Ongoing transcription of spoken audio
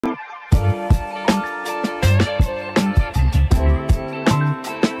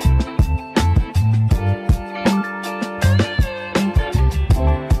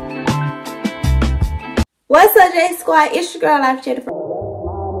What's up, J Squad? It's your girl, Life Jennifer. If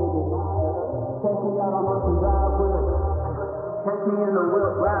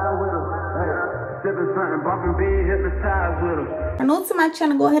you're new to my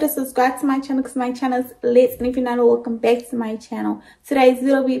channel, go ahead and subscribe to my channel because my channel is lit. And if you're not, welcome back to my channel. Today's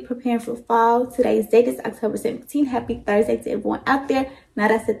video will be preparing for fall. Today's date is October 17th. Happy Thursday to everyone out there. Now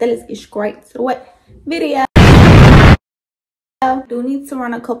that I said that, let's get straight to the video. I do need to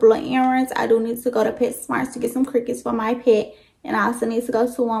run a couple of errands. I do need to go to PetSmart to get some crickets for my pet. And I also need to go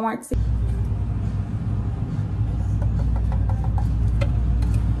to Walmart to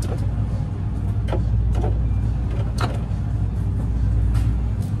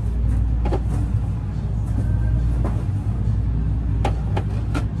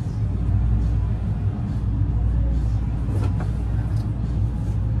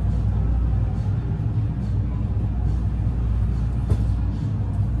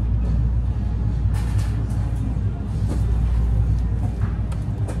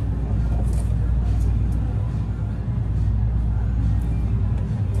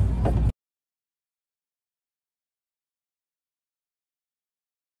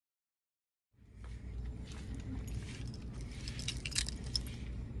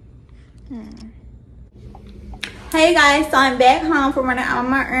Hey guys, so I'm back home from running all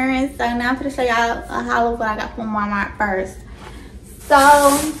my errands. So now I'm going to show y'all a haul of what I got from Walmart first. So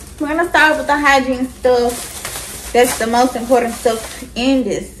we're going to start with the hygiene stuff. That's the most important stuff in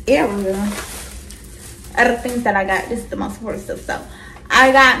this area. Other things that I got, this is the most important stuff. So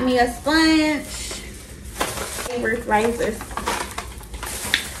I got me a sponge, razors,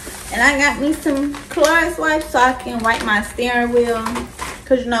 and I got me some Clorox wipes so I can wipe my steering wheel.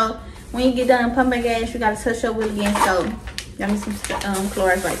 Cause you know, when you get done pumping gas, you gotta touch your wheel again. So, got me some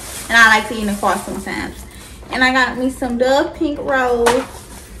Clorox wipes. And I like to eat in the car sometimes. And I got me some Dove Pink Rose.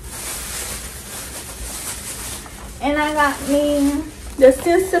 And I got me the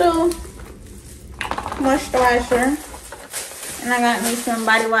Sensitive Moisturizer. And I got me some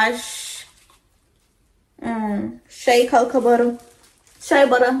body wash. Shea Butter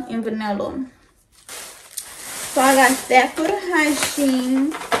and vanilla. So I got that for the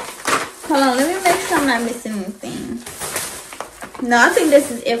hygiene. Hold on, let me make sure I'm not missing anything. No, I think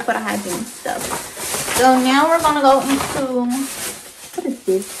this is it for the hygiene stuff. So now we're gonna go into, what is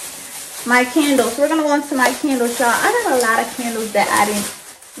this? My candles. We're gonna go into my candles, y'all. I got a lot of candles that I didn't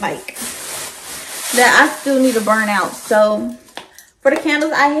like, that I still need to burn out. So for the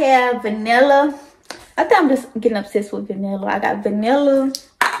candles, I have vanilla. I think I'm just getting obsessed with vanilla. I got vanilla.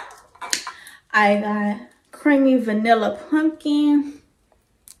 I got creamy vanilla pumpkin.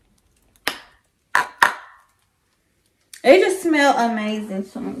 They just smell amazing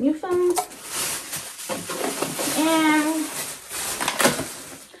to me. You feel me? And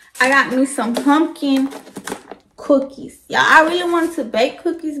I got me some pumpkin cookies. Yeah, I really wanted to bake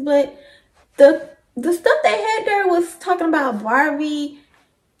cookies, but the stuff they had there was talking about Barbie,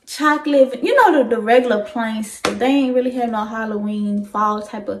 chocolate, you know, the regular plain stuff. They ain't really have no Halloween, fall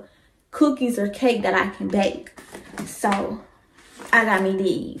type of cookies or cake that I can bake. So I got me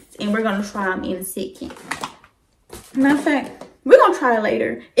these, and we're gonna try them in a second. Matter of fact, we're gonna try it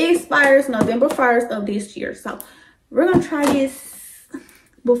later. It expires November 1st of this year, so we're gonna try this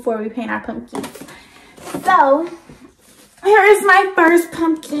before we paint our pumpkins. So here is my first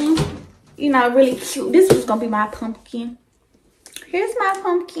pumpkin. You know, really cute. This was gonna be my pumpkin. Here's my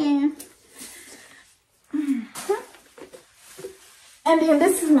pumpkin. And then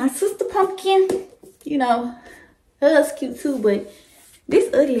this is my sister pumpkin. You know, that's cute too, but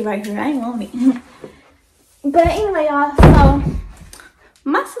this ugly right here. I ain't want it. But anyway, y'all, so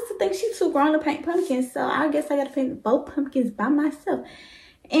my sister thinks she's too grown to paint pumpkins, so I guess I gotta paint both pumpkins by myself.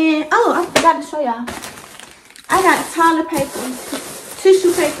 And oh, I forgot to show y'all. I got toilet paper,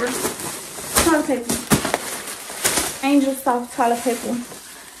 tissue paper, toilet paper, Angel Soft toilet paper.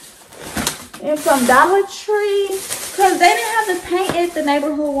 And from Dollar Tree, because they didn't have the paint at the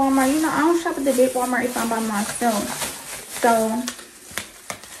neighborhood Walmart. You know, I don't shop at the big Walmart if I'm by myself. So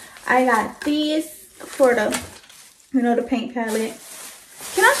I got this for the, you know, the paint palette.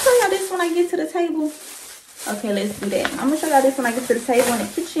 Can I show y'all this when I get to the table? Okay, let's do that. I'm gonna show y'all this when I get to the table in the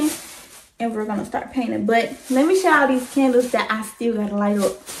kitchen, and we're gonna start painting. But let me show y'all these candles that I still gotta light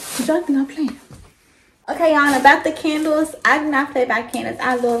up. Cause y'all think I'm playing. Okay, y'all, about the candles, I do not play by candles.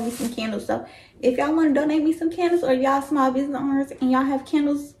 I love me some candles. So if y'all want to donate me some candles, or y'all small business owners and y'all have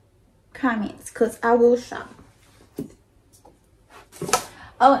candles, comments, because I will shop.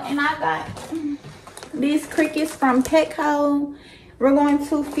 Oh, and I got these crickets from Petco. We're going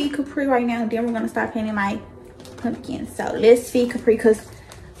to feed Capri right now. Then we're going to start painting my pumpkin. So let's feed Capri because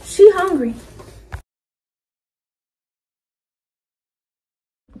she hungry.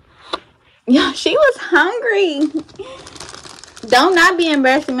 Yeah, she was hungry. Don't not be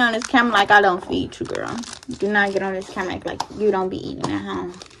embarrassing me on this camera like I don't feed you, girl. Do not get on this camera like you don't be eating at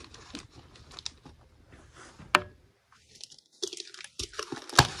home.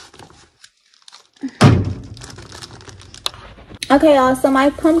 Okay, y'all, so my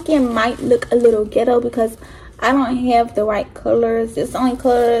pumpkin might look a little ghetto because I don't have the right colors. It's the only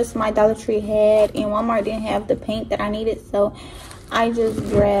colors my Dollar Tree had, and Walmart didn't have the paint that I needed, so I just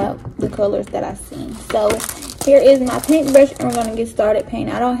grabbed the colors that I seen. So here is my paintbrush, and we're gonna get started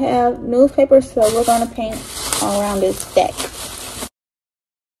painting. I don't have newspaper, so we're gonna paint around this stack.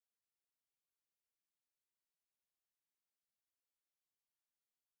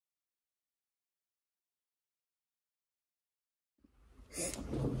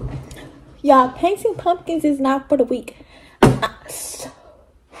 Y'all, painting pumpkins is not for the weak. I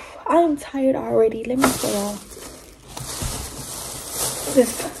am tired already. Let me show y'all.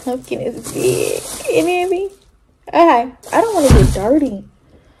 This pumpkin is big. You hear me? Okay, I don't want to get dirty.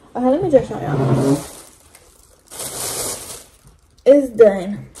 Okay, let me just show y'all. It's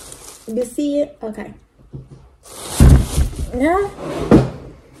done. You see it? Okay. Yeah.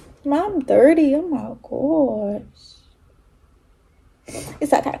 I'm dirty. Oh my gosh.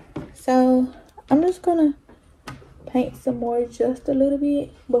 It's okay. So I'm just gonna paint some more just a little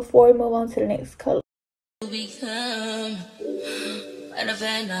bit before we move on to the next color. Become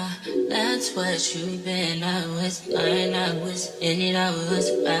that's what you've been. I was blind, I was in it, I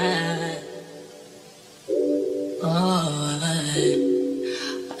was bad. Oh,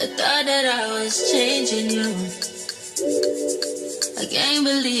 I thought that I was changing you. I can't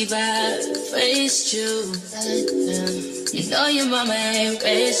believe I faced you. You know your mama ain't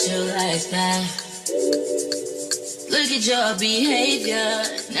raised you like that. Look at your behavior,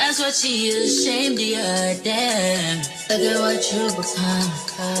 that's what she is ashamed of you. Damn, look at what you become.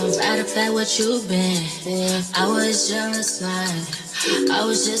 Matter of fact, what you've been. I was just like, I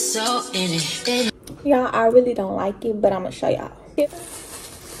was just so in it. Y'all, I really don't like it, but I'm gonna show y'all.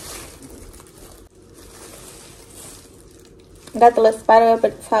 Got the little spider up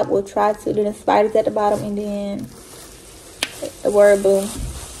at the top. We'll try to do the spiders at the bottom, and then the word boom.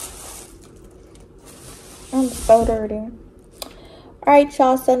 I'm so dirty. Alright,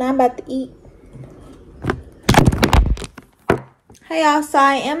 y'all, so now I'm about to eat. Hey, y'all, so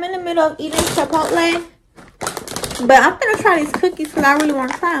I am in the middle of eating Chipotle, but I'm gonna try these cookies because I really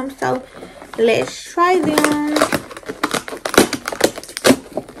want to try them. So let's try them.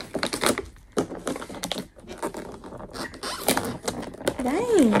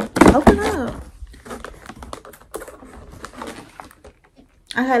 Dang, open up.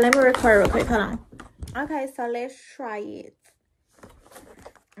 Okay, let me record real quick. Hold on. Okay, so let's try it.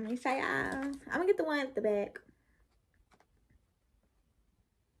 Let me show y'all. I'm gonna get the one at the back.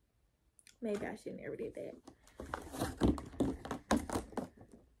 Maybe I should never did that.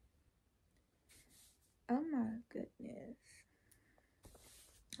 Oh my goodness.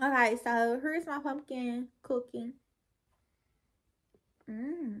 Okay, so here's my pumpkin cookie.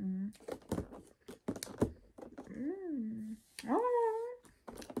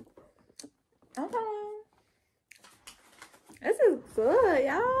 Okay. This is good,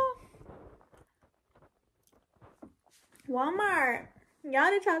 y'all. Walmart. Y'all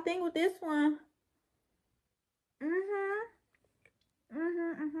did y'all think with this one?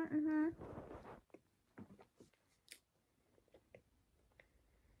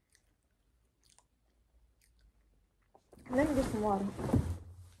 Let me get some water.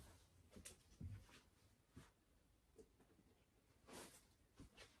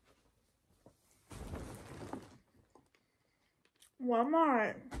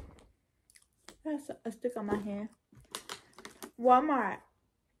 Walmart. That's a stick on my hand. Walmart.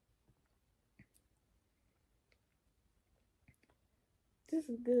 This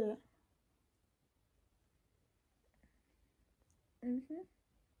is good.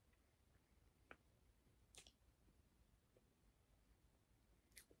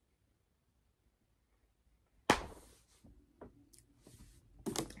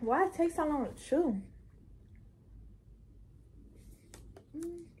 Why it take so long to chew?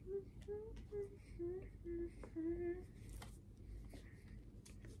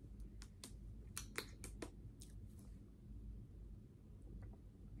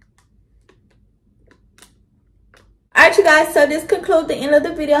 Alright, you guys, so this concludes the end of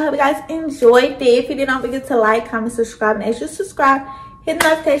the video. I hope you guys enjoyed it. If you did, don't forget to like, comment, subscribe, and as you subscribe, hit the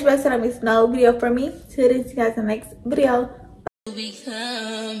notification bell so don't miss no video from me. Till then, see you guys in the next video.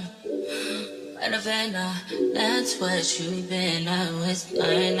 Become that's what you've been. I was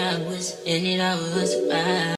blind, I was in it, I was bad.